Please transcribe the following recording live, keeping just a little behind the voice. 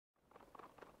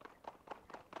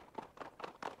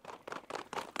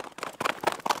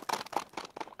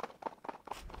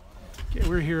Okay,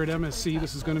 we're here at MSC.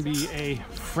 This is going to be a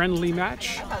friendly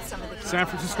match. San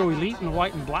Francisco Elite in the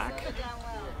white and black,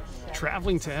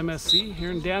 traveling to MSC here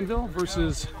in Danville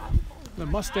versus the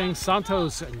Mustang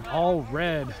Santos in all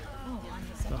red,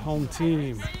 the home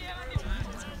team.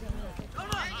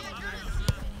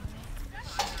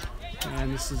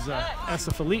 And this is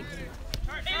SF Elite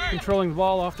controlling the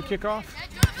ball off the kickoff,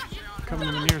 coming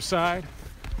to the near side.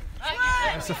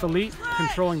 SF Elite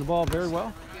controlling the ball very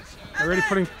well. Already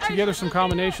putting together some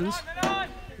combinations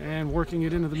and working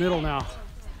it into the middle now.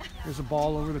 There's a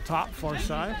ball over the top, far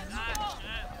side.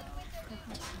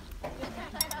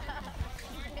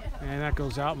 And that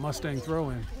goes out, Mustang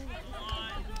throw in.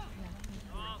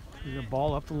 There's a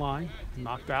ball up the line,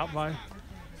 knocked up by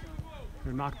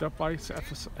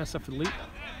SF Elite.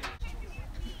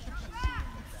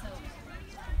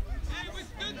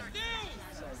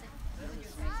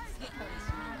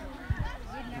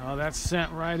 Oh, that's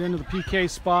sent right into the PK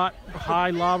spot.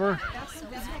 High lobber.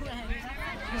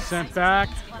 Sent back.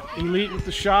 Elite with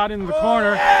the shot into the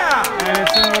corner. And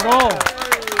it's in the goal.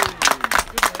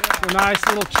 It's a nice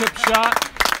little chip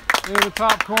shot into the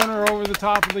top corner over the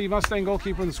top of the Mustang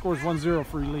goalkeeper, and the score is 1-0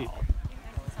 for Elite.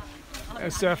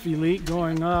 SF Elite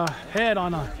going ahead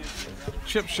on a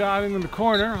chip shot into the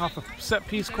corner off a set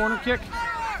piece corner kick.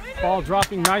 Ball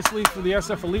dropping nicely for the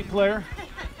SF Elite player.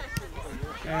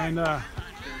 And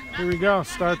here we go.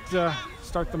 Start the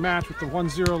match with the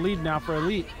 1-0 lead now for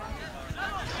Elite.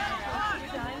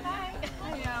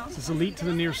 This is Elite to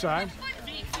the near side.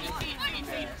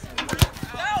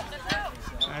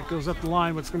 That goes up the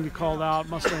line, but it's going to be called out.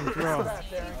 Mustang throw.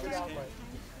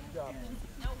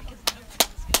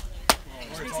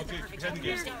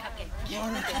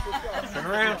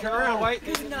 Turn around, White.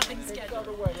 There's nothing scheduled.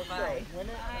 Bye. Win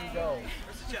it and go.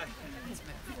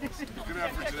 Good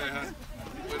effort today, huh?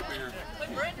 Way to be here.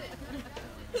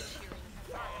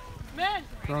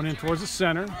 Thrown in towards the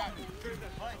center.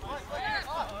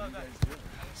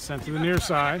 Sent to the near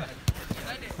side.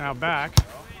 Now back.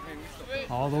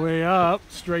 All the way up,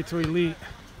 straight to Elite.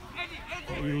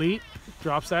 Elite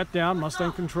drops that down.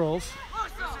 Mustang controls.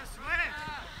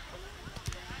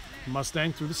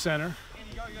 Mustang through the center.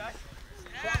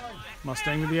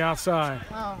 Mustang to the outside.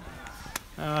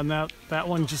 And that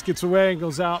one just gets away and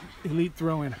goes out. Elite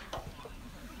throw in.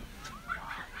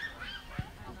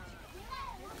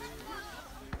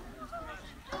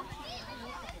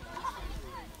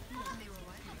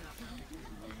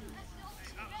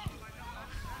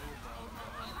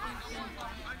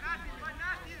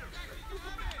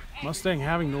 Mustang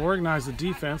having to organize the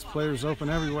defense. Players open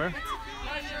everywhere.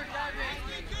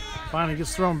 Finally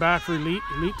gets thrown back for Elite.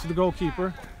 Elite to the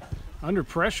goalkeeper. Under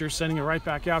pressure, sending it right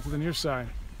back out to the near side.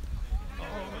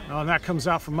 Oh, and that comes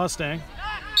out for Mustang.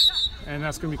 And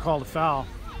that's going to be called a foul.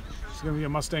 It's going to be a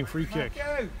Mustang free kick.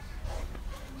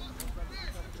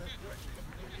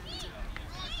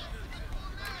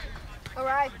 All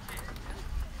right.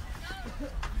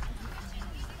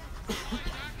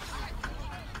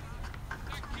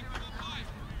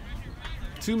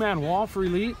 Two-man wall for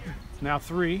Elite. Now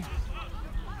 3.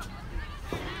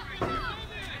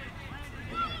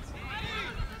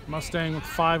 Mustang with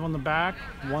 5 on the back,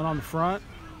 1 on the front.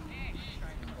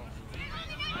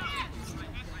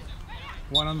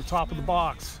 1 on the top of the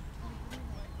box.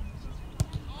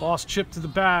 Ball's chipped to the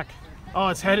back. Oh,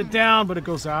 it's headed down, but it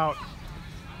goes out.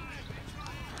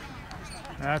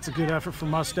 That's a good effort for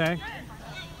Mustang.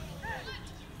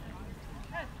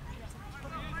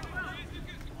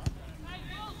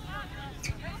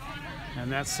 And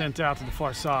that's sent out to the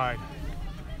far side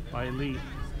by Elite.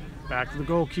 Back to the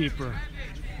goalkeeper.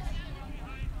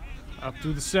 Up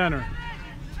through the center.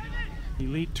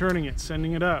 Elite turning it,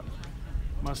 sending it up.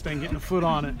 Mustang getting a foot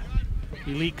on it.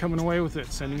 Elite coming away with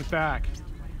it, sending it back.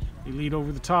 Elite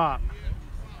over the top.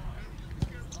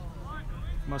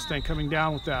 Mustang coming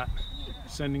down with that.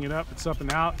 Sending it up, it's up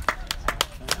and out.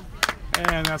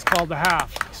 And that's called the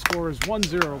half. Score is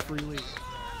 1-0 for Elite.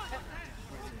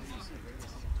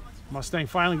 Mustang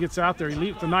finally gets out there.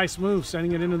 Elite with a nice move,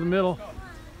 sending it into the middle.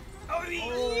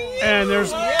 And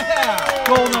there's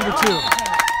goal number 2.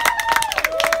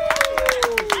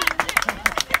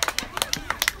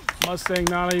 Mustang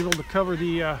not able to cover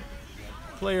the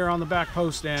player on the back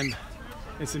post, and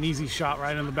it's an easy shot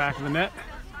right in the back of the net.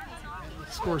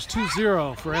 Scores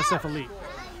 2-0 for SF Elite.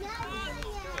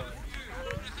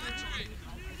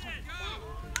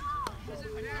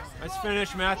 Nice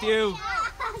finish, Matthew.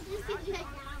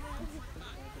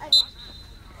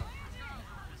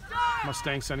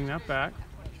 Mustang sending that back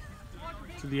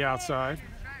to the outside.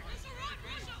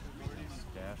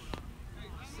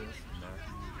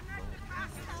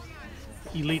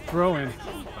 Elite throw in.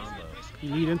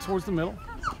 Elite in towards the middle.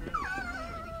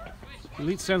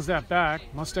 Elite sends that back.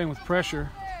 Mustang with pressure.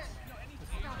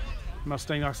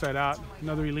 Mustang knocks that out.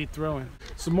 Another Elite throw in.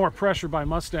 Some more pressure by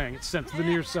Mustang. It's sent to the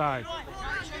near side.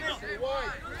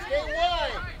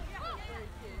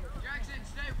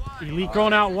 Elite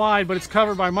going out wide, but it's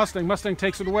covered by Mustang. Mustang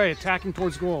takes it away, attacking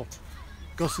towards goal.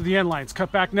 Goes to the end line. It's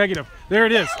cut back negative. There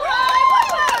it is.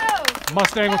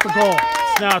 Mustang with the goal.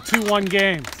 It's now a 2-1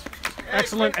 game.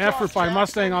 Excellent effort by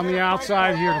Mustang on the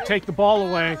outside here to take the ball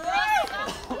away.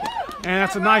 And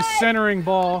that's a nice centering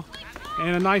ball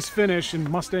and a nice finish. And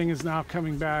Mustang is now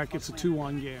coming back. It's a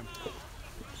 2-1 game.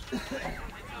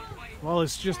 Well,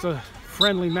 it's just a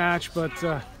friendly match, but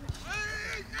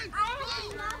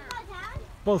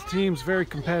both teams very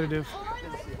competitive.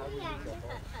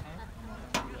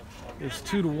 It's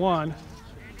 2-1.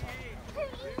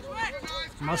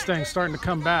 Mustang starting to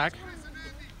come back.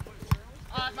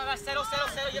 Settle,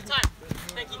 you have time.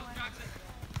 Thank you.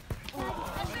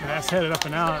 And that's headed up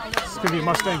and out. It's going to be a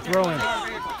Mustang throw-in.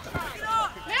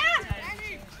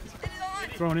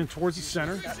 Thrown in towards the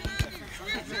center.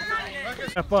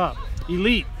 Step up.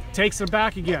 Elite takes it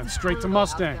back again, straight to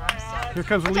Mustang. Here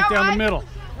comes Elite down the middle.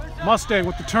 Mustang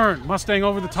with the turn. Mustang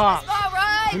over the top.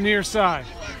 The near side.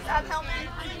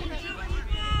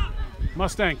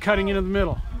 Mustang cutting into the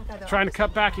middle. Trying to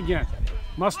cut back again.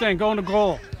 Mustang going to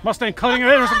goal. Mustang cutting it.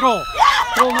 There's a goal.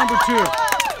 Goal number 2.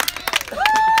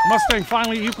 Mustang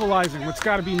finally equalizing. It's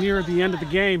got to be near the end of the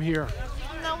game here.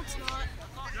 No, it's not.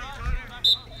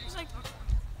 It's like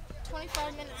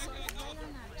 25 minutes.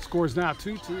 Scores now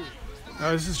 2-2.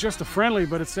 This is just a friendly,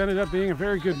 but it's ended up being a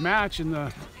very good match, and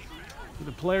the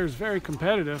players very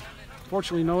competitive.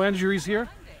 Fortunately, no injuries here.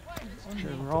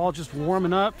 We're all just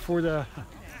warming up for a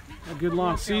good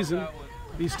long season.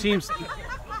 These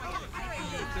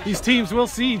teams will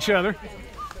see each other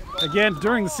again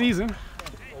during the season.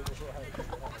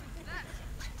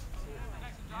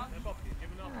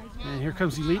 And here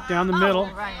comes Elite down the middle.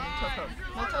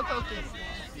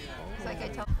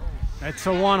 That's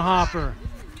a one-hopper.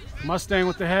 Mustang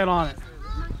with the head on it.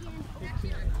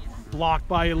 Blocked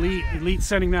by Elite. Elite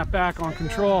sending that back on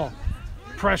control.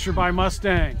 Pressure by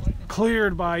Mustang.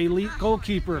 Cleared by Elite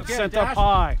goalkeeper. Sent up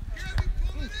high.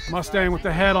 Mustang with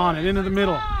the head on it, into the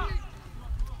middle.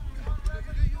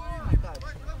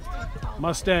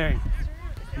 Mustang.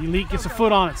 Elite gets a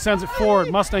foot on it, sends it forward.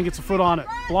 Mustang gets a foot on it,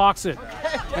 blocks it.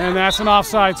 And that's an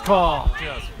offsides call.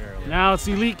 Now it's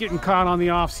Elite getting caught on the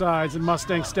offsides and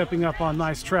Mustang stepping up on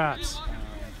nice traps.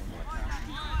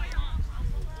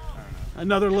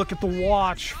 Another look at the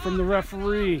watch from the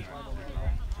referee.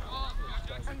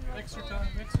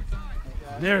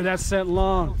 There, that's sent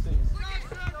long.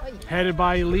 Headed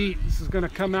by Elite. This is going to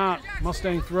come out.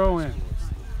 Mustang throw in.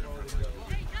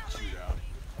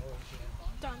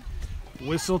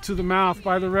 Whistle to the mouth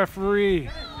by the referee.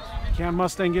 Can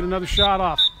Mustang get another shot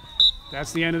off?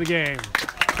 That's the end of the game.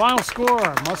 Final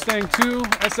score, Mustang 2,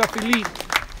 SF Elite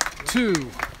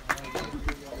 2.